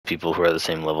people who are the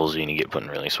same level as you and you get put in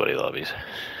really sweaty lobbies.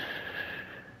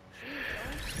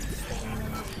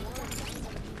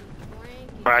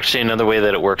 Or actually, another way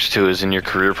that it works too is in your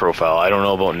career profile. I don't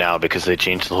know about now because they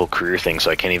changed the whole career thing, so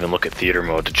I can't even look at theater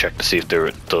mode to check to see if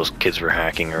those kids were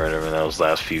hacking or whatever in those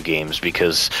last few games,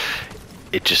 because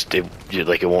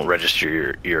it won't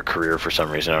register your career for some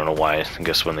reason. I don't know why. I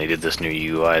guess when they did this new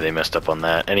UI, they messed up on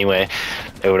that. Anyway,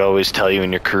 it would always tell you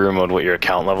in your career mode what your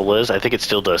account level is. I think it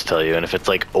still does tell you, and if it's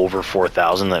like over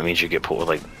 4,000, that means you get put with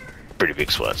like pretty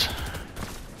big sweats.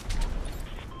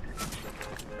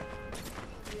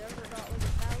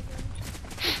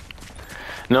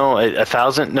 No,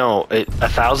 1,000. No,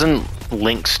 1,000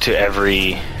 links to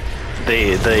every.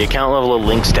 The account level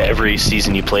links to every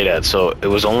season you played at. So it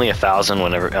was only 1,000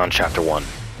 whenever on Chapter 1,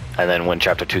 and then when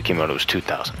Chapter 2 came out, it was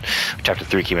 2,000. Chapter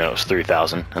 3 came out, it was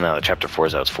 3,000, and now that Chapter 4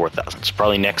 is out, it's 4,000. So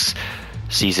probably next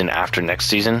season after next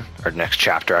season, or next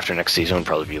chapter after next season, would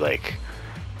probably be like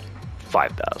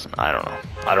 5,000. I don't know.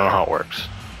 I don't know how it works,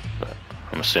 but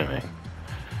I'm assuming.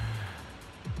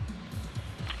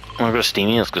 Wanna go to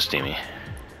Steamy? Let's go Steamy.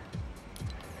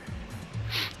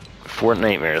 Fortnite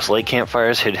Nightmares. Light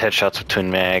campfires, hit headshots with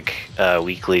twin mag,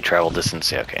 weekly travel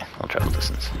distance. Yeah, okay, I'll travel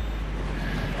distance.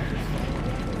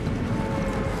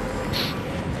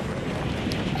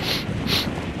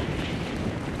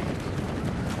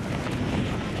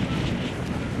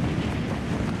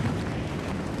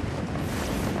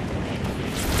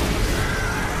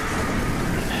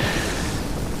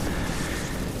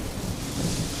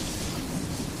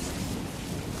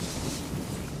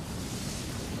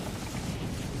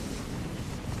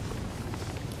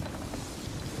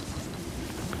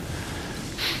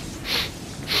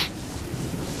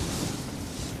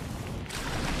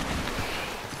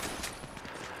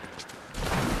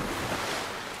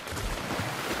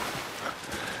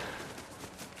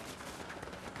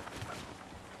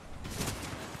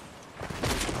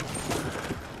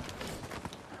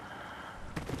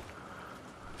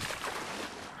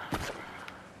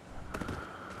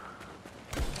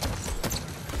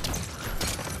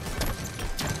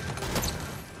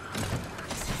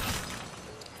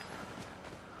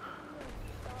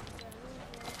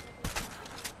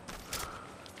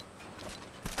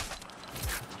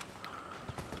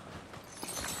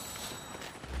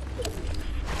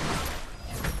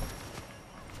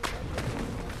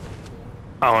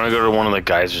 I want to go to one of the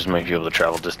geysers, might be able to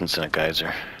travel distance in a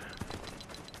geyser.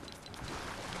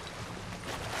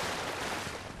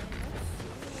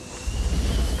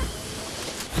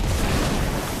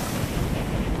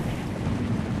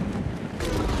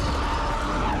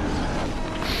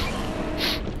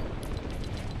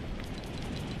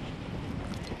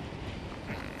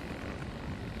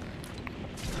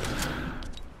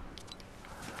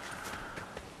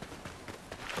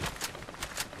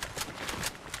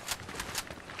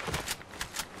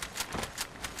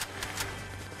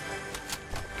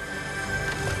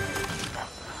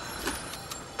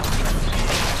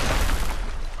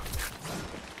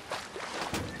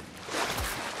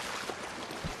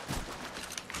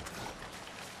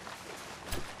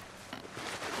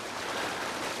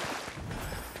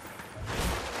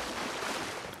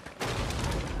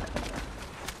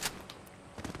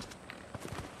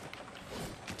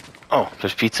 Oh,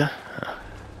 there's pizza?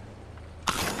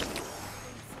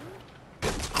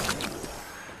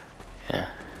 Yeah.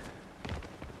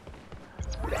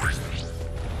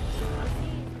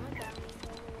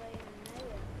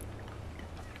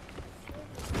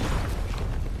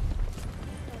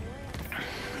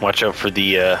 Watch out for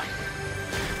the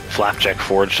flapjack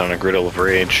forged on a griddle of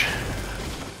rage.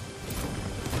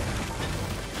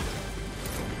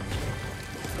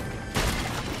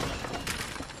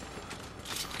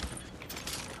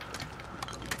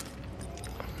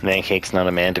 Mancake's not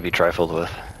a man to be trifled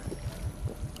with.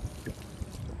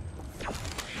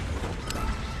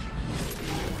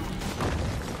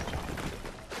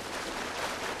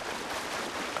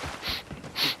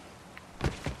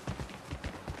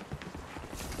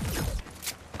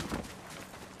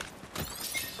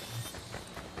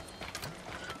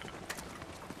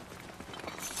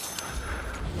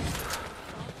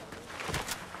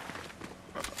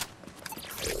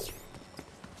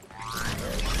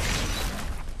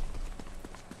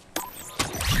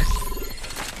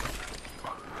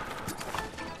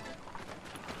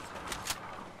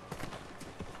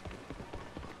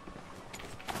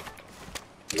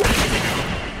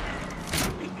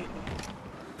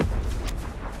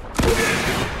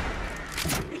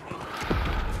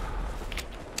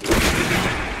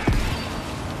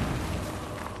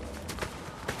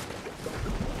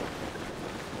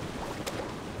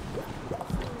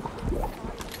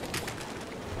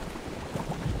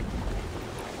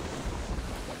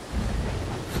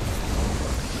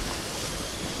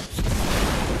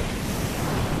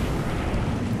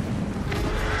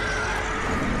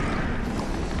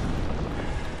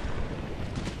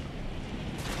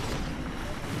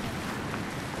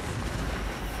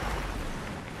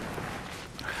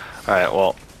 Alright,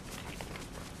 well,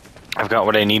 I've got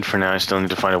what I need for now. I still need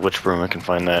to find out which room. I can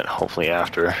find that hopefully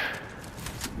after.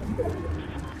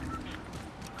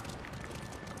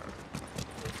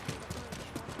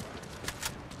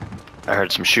 I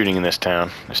heard some shooting in this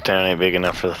town. This town ain't big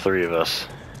enough for the three of us.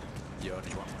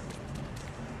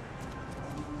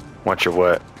 Want your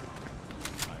what?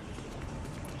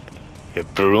 Your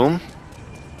broom?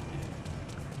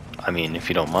 I mean, if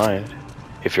you don't mind.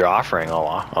 If you're offering,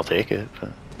 I'll take it.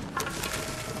 But...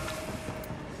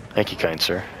 Thank you, kind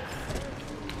sir.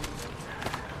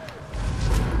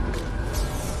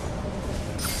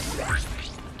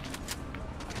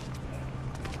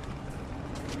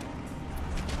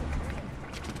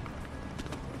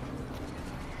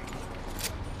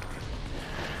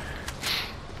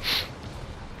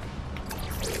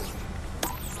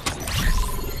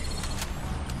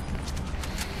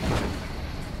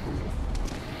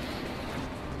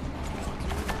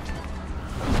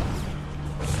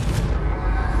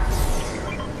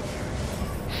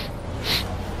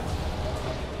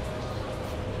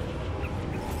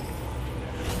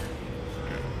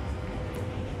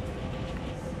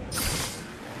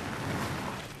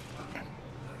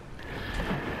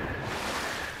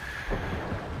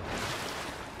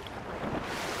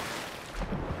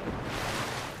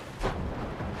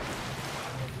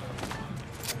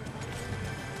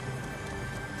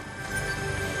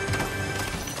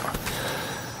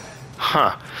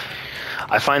 Huh.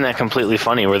 I find that completely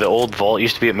funny. Where the old vault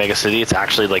used to be at Mega City, it's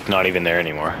actually like not even there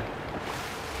anymore.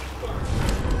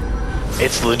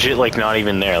 It's legit like not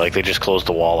even there. Like they just closed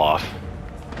the wall off.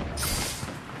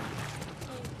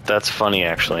 That's funny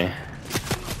actually.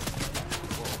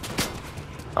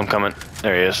 I'm coming.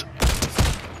 There he is.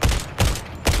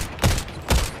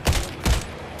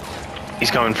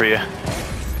 He's coming for you.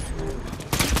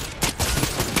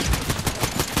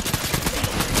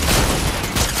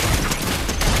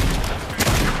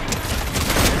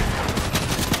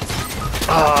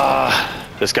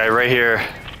 This guy right here.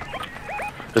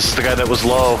 This is the guy that was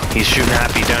low. He's shooting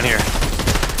happy down here.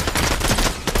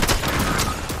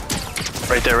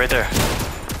 Right there, right there.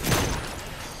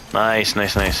 Nice,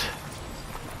 nice, nice.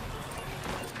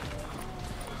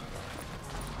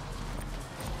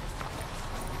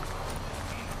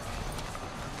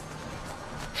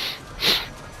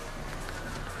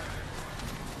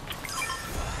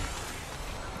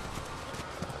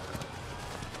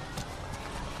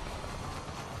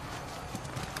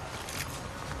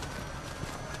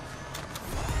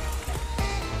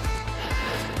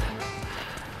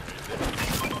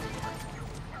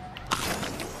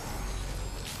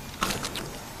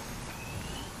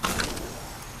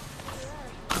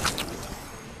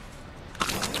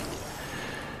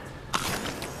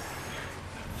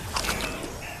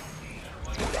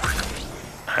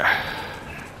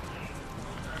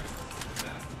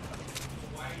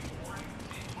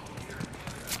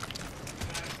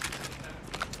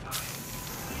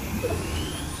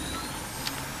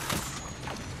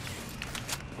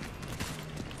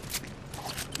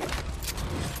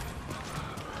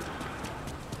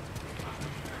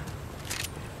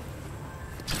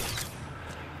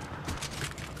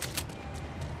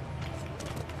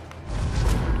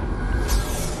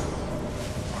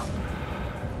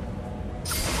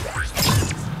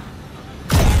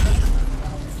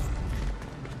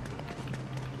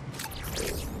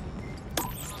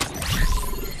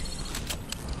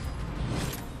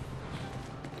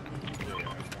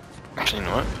 You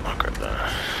know what? I'll grab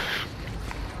that.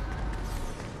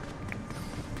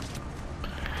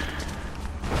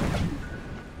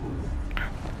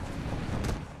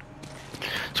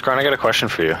 Scron, I got a question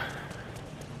for you.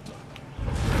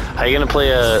 How you gonna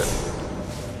play a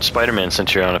Spider-Man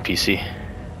since you're on a PC?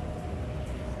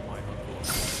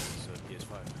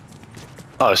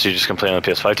 Oh, so you're just gonna play on the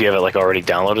PS5? Do you have it like already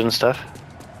downloaded and stuff?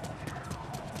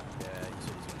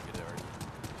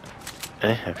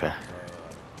 Eh? Okay.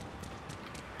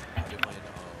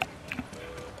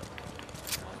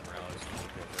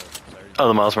 Oh,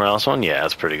 the Miles Morales one? Yeah,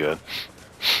 that's pretty good.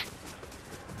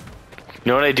 You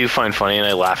know what I do find funny, and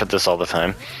I laugh at this all the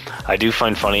time? I do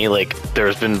find funny, like,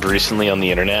 there's been recently on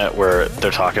the internet where they're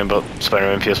talking about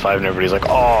Spider-Man PS5 and everybody's like,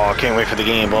 oh, I can't wait for the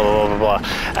game, blah, blah, blah, blah,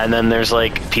 blah. And then there's,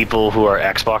 like, people who are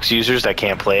Xbox users that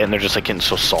can't play it, and they're just, like, getting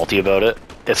so salty about it.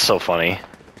 It's so funny.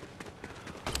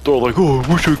 They're like, oh,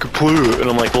 I wish I could play it. And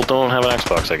I'm like, well, don't have an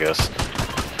Xbox, I guess.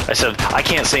 I said, I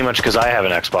can't say much because I have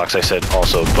an Xbox, I said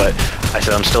also, but I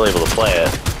said I'm still able to play it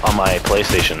on my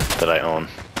PlayStation that I own.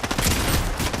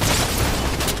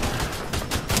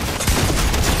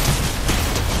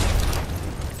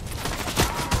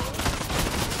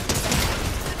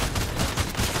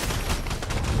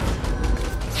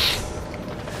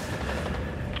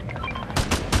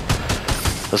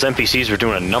 Those NPCs were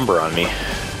doing a number on me.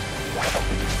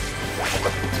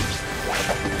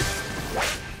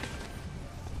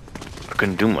 I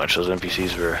couldn't do much. Those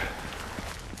NPCs were...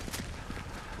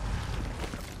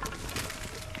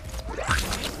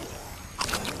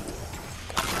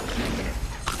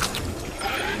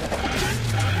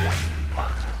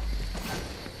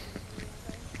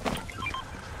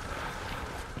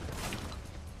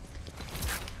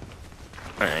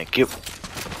 Thank you.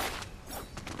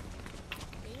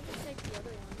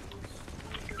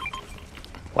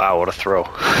 Wow, what a throw.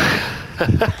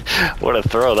 What a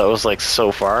throw. That was like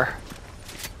so far.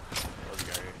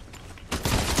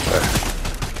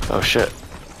 Oh shit.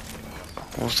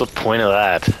 What's the point of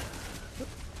that?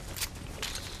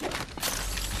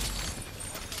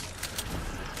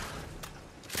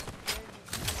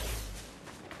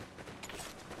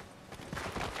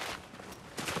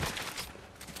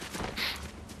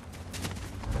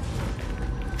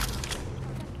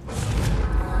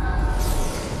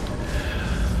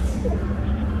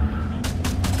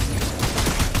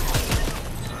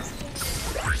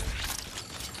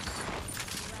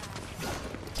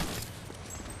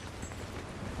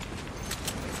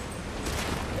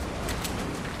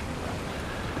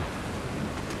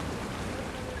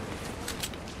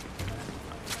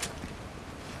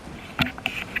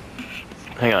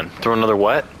 Hang on, throw another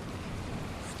what?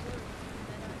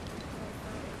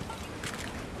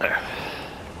 There.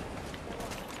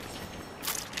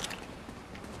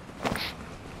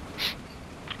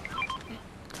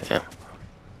 Yeah.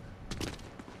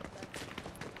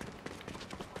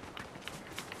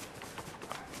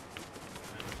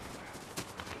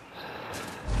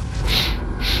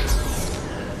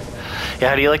 Yeah,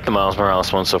 how do you like the Miles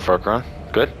Morales one so far, Kron?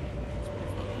 Good?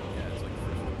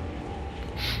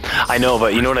 I know,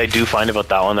 but you know what I do find about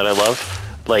that one that I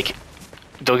love? Like,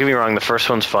 don't get me wrong, the first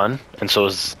one's fun, and so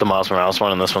is the Miles Morales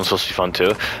one, and this one's supposed to be fun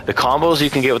too. The combos you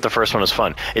can get with the first one is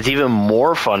fun. It's even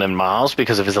more fun in Miles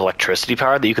because of his electricity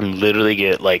power that you can literally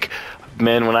get, like,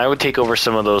 man, when I would take over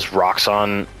some of those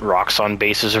Roxxon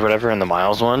bases or whatever in the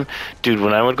Miles one, dude,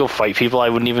 when I would go fight people, I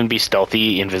wouldn't even be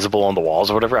stealthy, invisible on the walls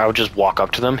or whatever. I would just walk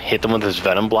up to them, hit them with his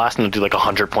Venom Blast, and do like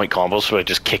 100-point combos by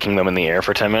just kicking them in the air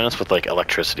for 10 minutes with like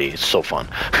electricity. It's so fun.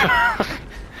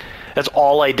 That's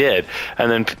all I did. And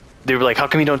then they were like, how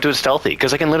come you don't do it stealthy?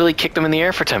 Because I can literally kick them in the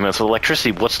air for 10 minutes with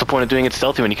electricity. What's the point of doing it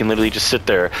stealthy when you can literally just sit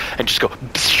there and just go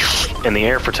in the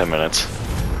air for 10 minutes?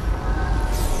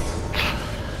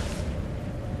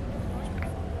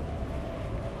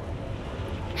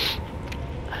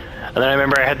 And then I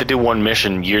remember I had to do one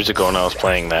mission years ago when I was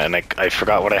playing that, and I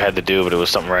forgot what I had to do, but it was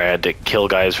something where I had to kill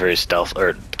guys very stealth,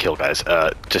 or kill guys,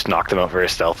 just knock them out very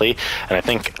stealthy. And I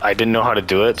think I didn't know how to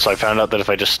do it, so I found out that if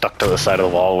I just stuck to the side of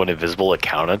the wall when invisible, it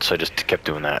counted. So I just kept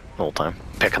doing that the whole time,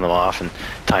 picking them off and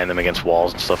tying them against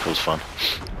walls and stuff. It was fun.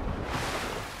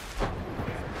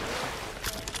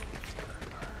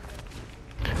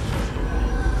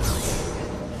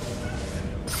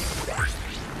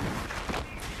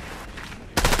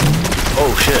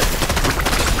 Oh shit.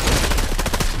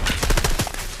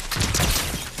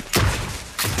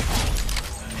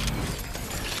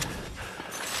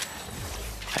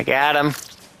 I got him.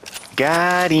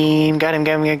 Got him. Got him.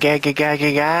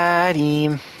 Got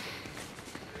him.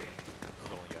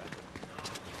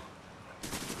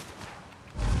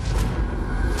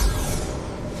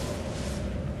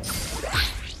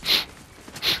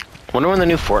 Wonder when the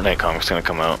new Fortnite comic's gonna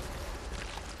come out.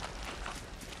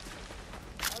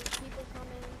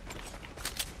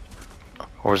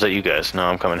 Or is that you guys? No,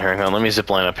 I'm coming here. Hang on, let me zip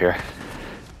line up here.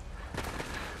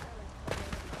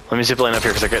 Let me zip line up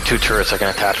here because I got 2 turrets. I can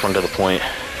attach one to the point.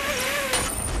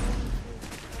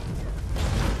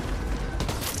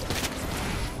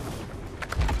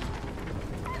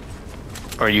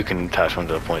 Or you can attach one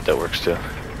to the point. That works too.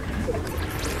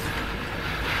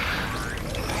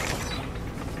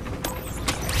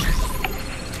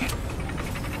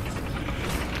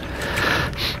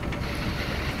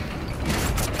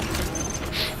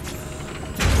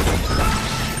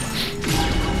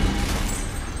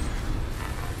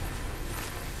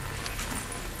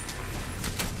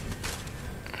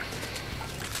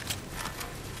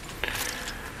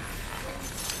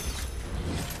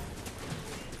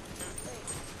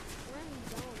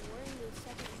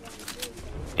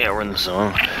 Yeah, we're in the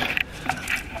zone.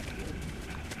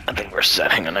 I think we're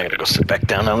set. Hang on, I gotta go sit back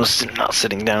down. I was not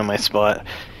sitting down in my spot.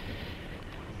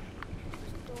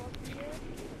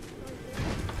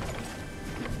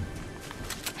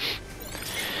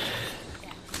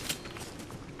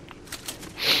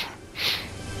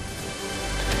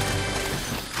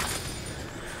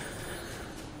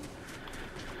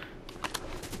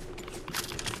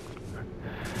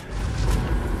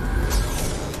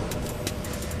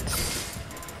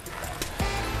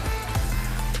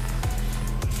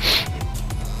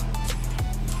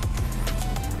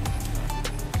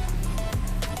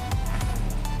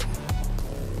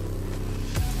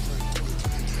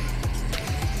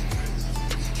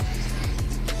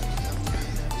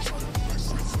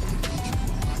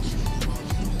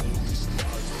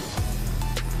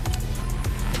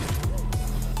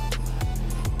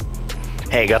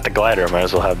 Hey, got the glider. Might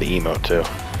as well have the emote too.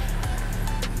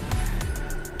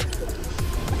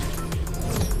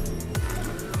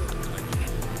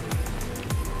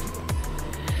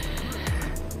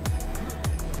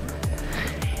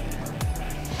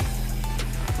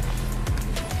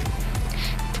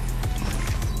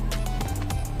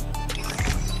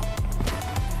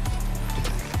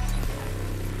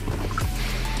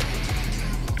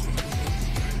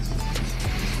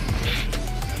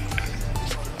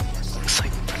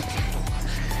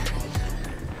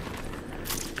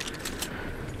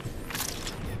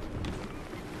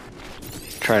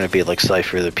 Trying to be like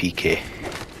Cypher the PK.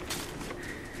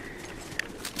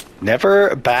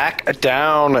 Never back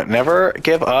down. Never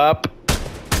give up.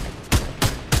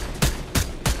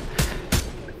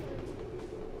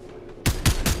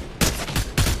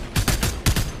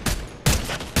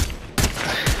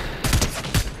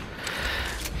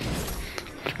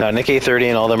 Now, Nick A30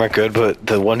 and all them are good, but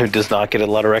the one who does not get a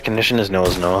lot of recognition is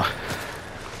Noah's Noah.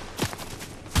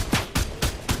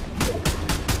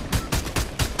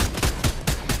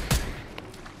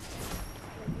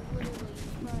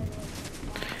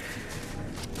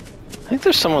 I think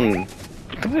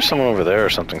there's someone over there or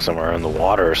something somewhere in the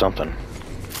water or something.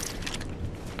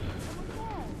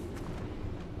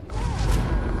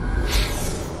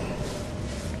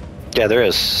 Yeah, there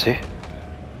is. See?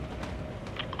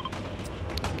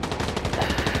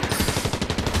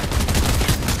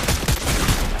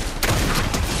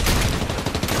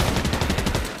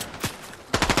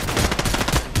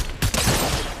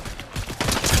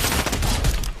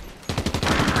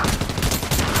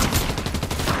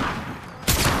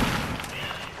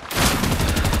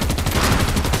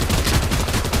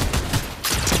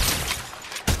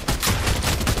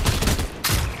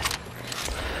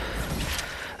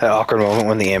 That awkward moment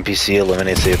when the NPC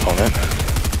eliminates the opponent.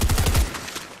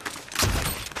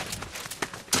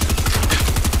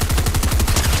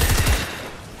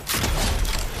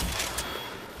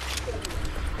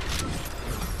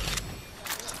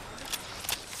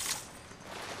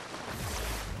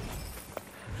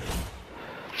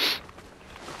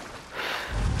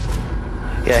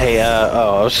 Yeah, hey,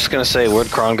 oh, I was just gonna say, where'd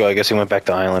Kron go? I guess he went back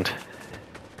to Island.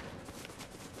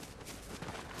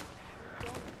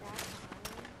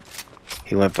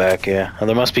 He went back, yeah. Oh,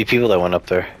 there must be people that went up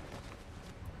there.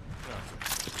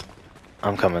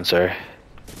 I'm coming, sorry.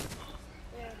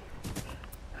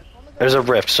 There's a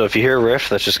rift, so if you hear a rift,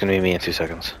 that's just gonna be me in 2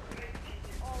 seconds.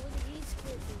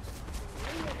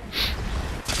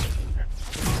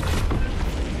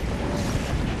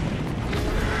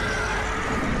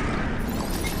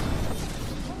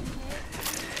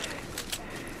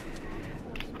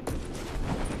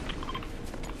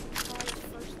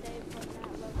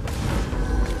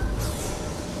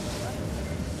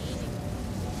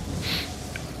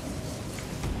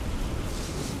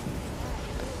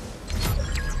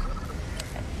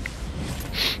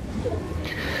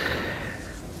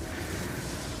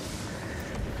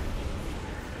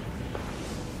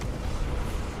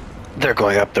 They're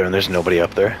going up there and there's nobody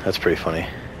up there. That's pretty funny.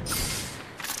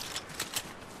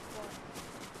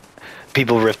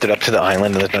 People rifted up to the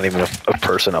island and there's not even a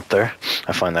person up there.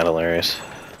 I find that hilarious.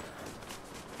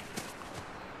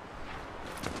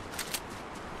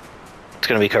 It's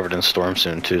gonna be covered in storm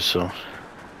soon too, so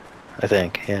I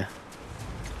think, yeah.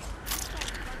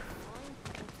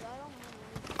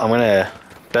 I'm gonna,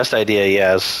 best idea,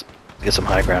 yeah, is get some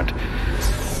high ground.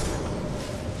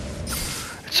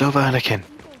 It's over, Anakin.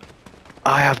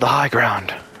 I have the high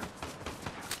ground.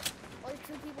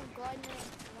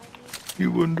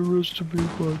 You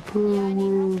underestimate my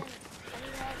power.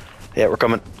 Yeah, we're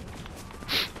coming.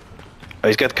 Oh,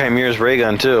 he's got the Chimera's ray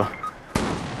gun too.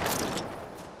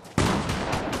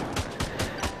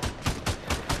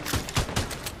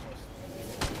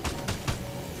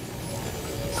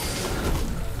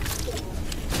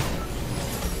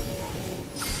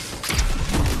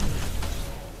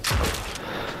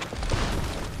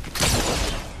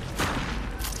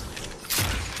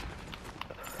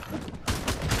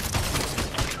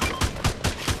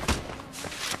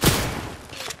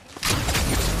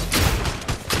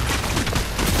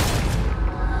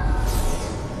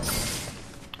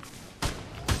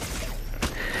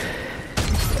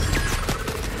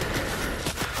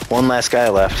 One last guy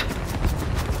left.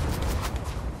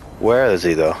 Where is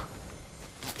he though?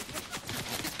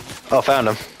 Oh, found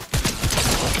him.